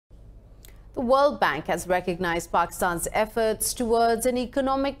The World Bank has recognized Pakistan's efforts towards an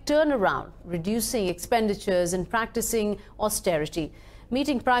economic turnaround, reducing expenditures and practicing austerity.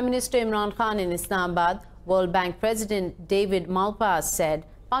 Meeting Prime Minister Imran Khan in Islamabad, World Bank President David Malpass said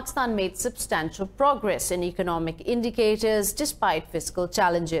Pakistan made substantial progress in economic indicators despite fiscal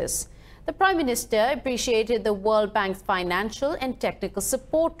challenges. The Prime Minister appreciated the World Bank's financial and technical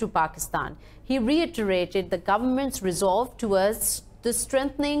support to Pakistan. He reiterated the government's resolve towards the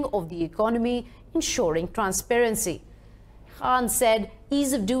strengthening of the economy, ensuring transparency. Khan said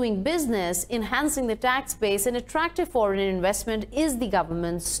ease of doing business, enhancing the tax base and attractive foreign investment is the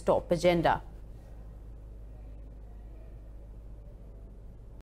government's top agenda.